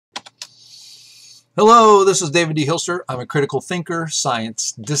Hello, this is David D. Hilster. I'm a critical thinker,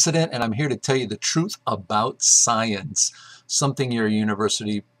 science dissident, and I'm here to tell you the truth about science. Something your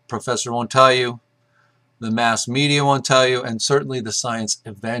university professor won't tell you, the mass media won't tell you, and certainly the science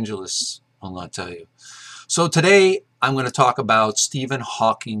evangelists will not tell you. So today I'm going to talk about Stephen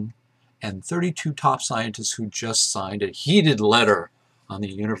Hawking and 32 top scientists who just signed a heated letter on the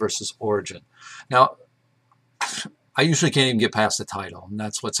universe's origin. Now, I usually can't even get past the title, and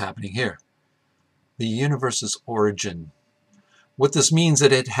that's what's happening here. The universe's origin. What this means is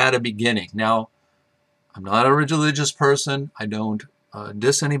that it had a beginning. Now, I'm not a religious person. I don't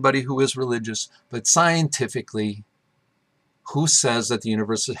diss anybody who is religious, but scientifically, who says that the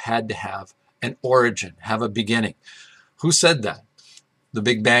universe had to have an origin, have a beginning? Who said that? The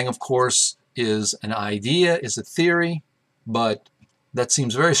Big Bang, of course, is an idea, is a theory, but that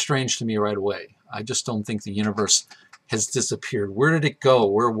seems very strange to me right away. I just don't think the universe has disappeared. Where did it go?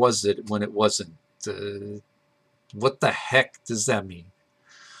 Where was it when it wasn't? What the heck does that mean?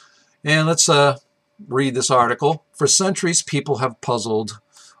 And let's read this article. For centuries, people have puzzled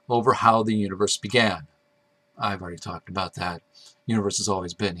over how the universe began. I've already talked about that. The universe has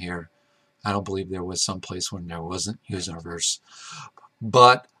always been here. I don't believe there was some place when there wasn't a universe.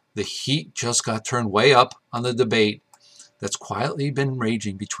 But the heat just got turned way up on the debate that's quietly been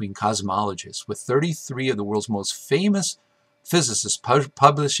raging between cosmologists, with 33 of the world's most famous physicists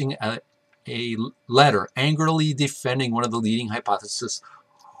publishing a letter angrily defending one of the leading hypotheses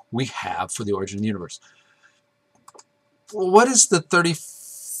we have for the origin of the universe. What is the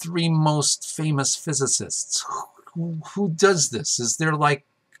 33 most famous physicists? Who does this? Is there like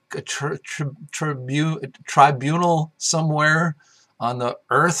a tribunal somewhere on the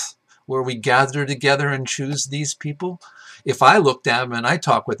earth where we gather together and choose these people? If I looked at them and I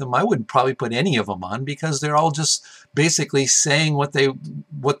talked with them, I wouldn't probably put any of them on, because they're all just basically saying what they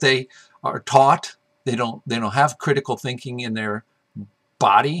are taught. They don't have critical thinking in their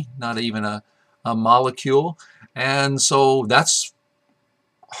body, not even a molecule. And so that's,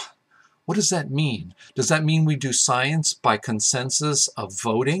 what does that mean? Does that mean we do science by consensus of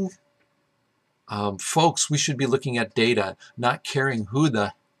voting? Folks, we should be looking at data, not caring who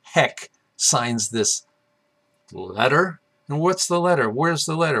the heck signs this letter. And what's the letter? Where's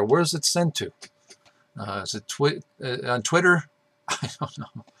the letter? Where's it sent to? Is it on Twitter? I don't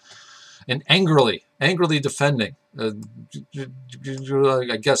know. And angrily defending. I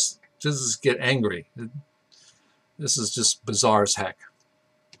guess just get angry. This is just bizarre as heck.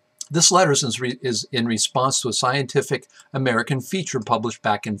 This letter is in response to a Scientific American feature published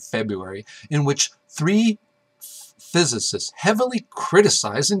back in February, in which 3 physicists heavily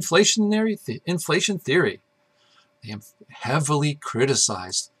criticized inflation theory. They heavily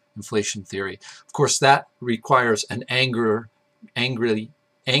criticized inflation theory. Of course, that requires an angry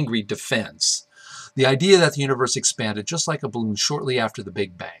defense. The idea that the universe expanded just like a balloon shortly after the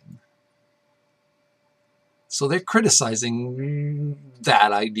Big Bang. So they're criticizing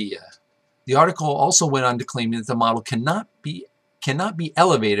that idea. The article also went on to claim that the model cannot be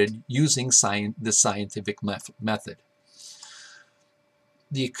elevated using the scientific method.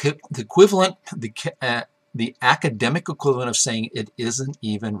 The academic equivalent of saying it isn't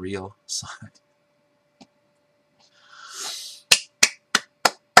even real science.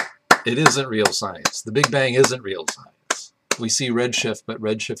 It isn't real science. The Big Bang isn't real science. We see redshift, but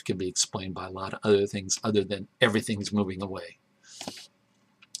redshift can be explained by a lot of other things other than everything's moving away.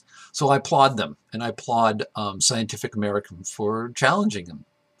 So I applaud them, and I applaud Scientific American for challenging them.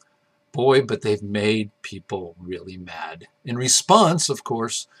 Boy, but they've made people really mad. In response, of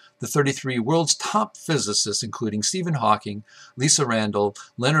course, the 33 world's top physicists, including Stephen Hawking, Lisa Randall,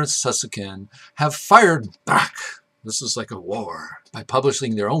 Leonard Susskind, have fired back. This is like a war, by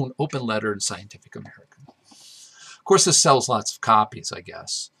publishing their own open letter in Scientific American. Of course, this sells lots of copies, I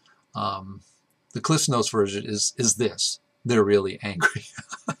guess. The Cliff Notes version is this. They're really angry.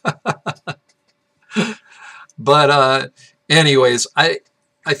 But anyways, I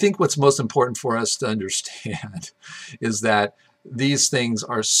think what's most important for us to understand is that these things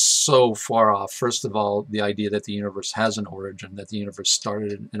are so far off. First of all, the idea that the universe has an origin, that the universe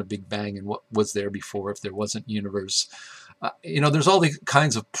started in a Big Bang, and what was there before if there wasn't universe. There's all these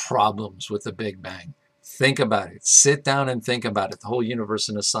kinds of problems with the Big Bang. Think about it. Sit down and think about it. The whole universe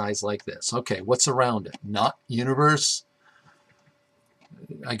in a size like this. Okay, what's around it? Not universe?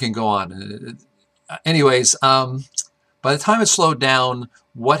 I can go on. Anyways, by the time it slowed down,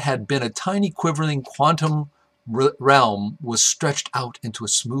 what had been a tiny quivering quantum realm was stretched out into a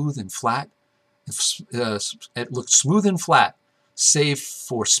smooth and flat. It looked smooth and flat, save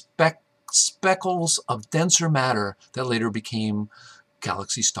for speckles of denser matter that later became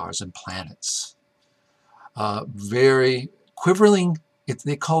galaxy stars and planets. Very quivering.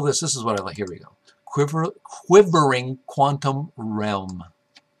 They call this is what I like. Here we go. Quivering quantum realm.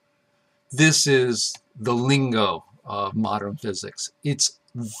 This is the lingo of modern physics. It's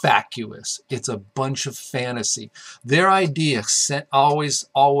vacuous. It's a bunch of fantasy. Their idea set always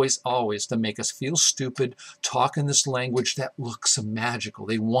to make us feel stupid, talk in this language that looks magical.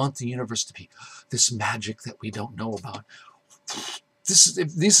 They want the universe to be this magic that we don't know about. This is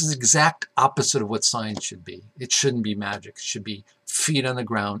the exact opposite of what science should be. It shouldn't be magic. It should be feet on the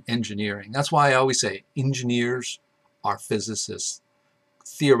ground engineering. That's why I always say engineers are physicists.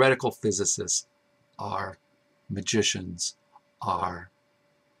 Theoretical physicists are magicians, are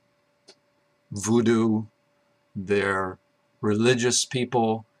voodoo, they're religious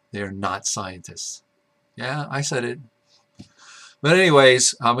people, they're not scientists. Yeah, I said it. But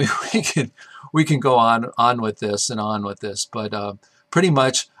anyways, we can go on with this and on with this, but pretty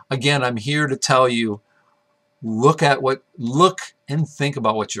much, again, I'm here to tell you, look and think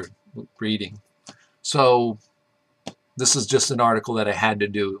about what you're reading. So this is just an article that I had to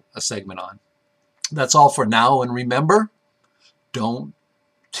do a segment on. That's all for now, and remember, don't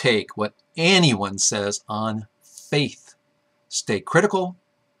take what anyone says on faith. Stay critical,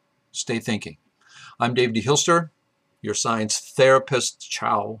 stay thinking. I'm Dave D. Hilster, your science therapist.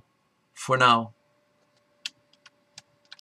 Ciao for now.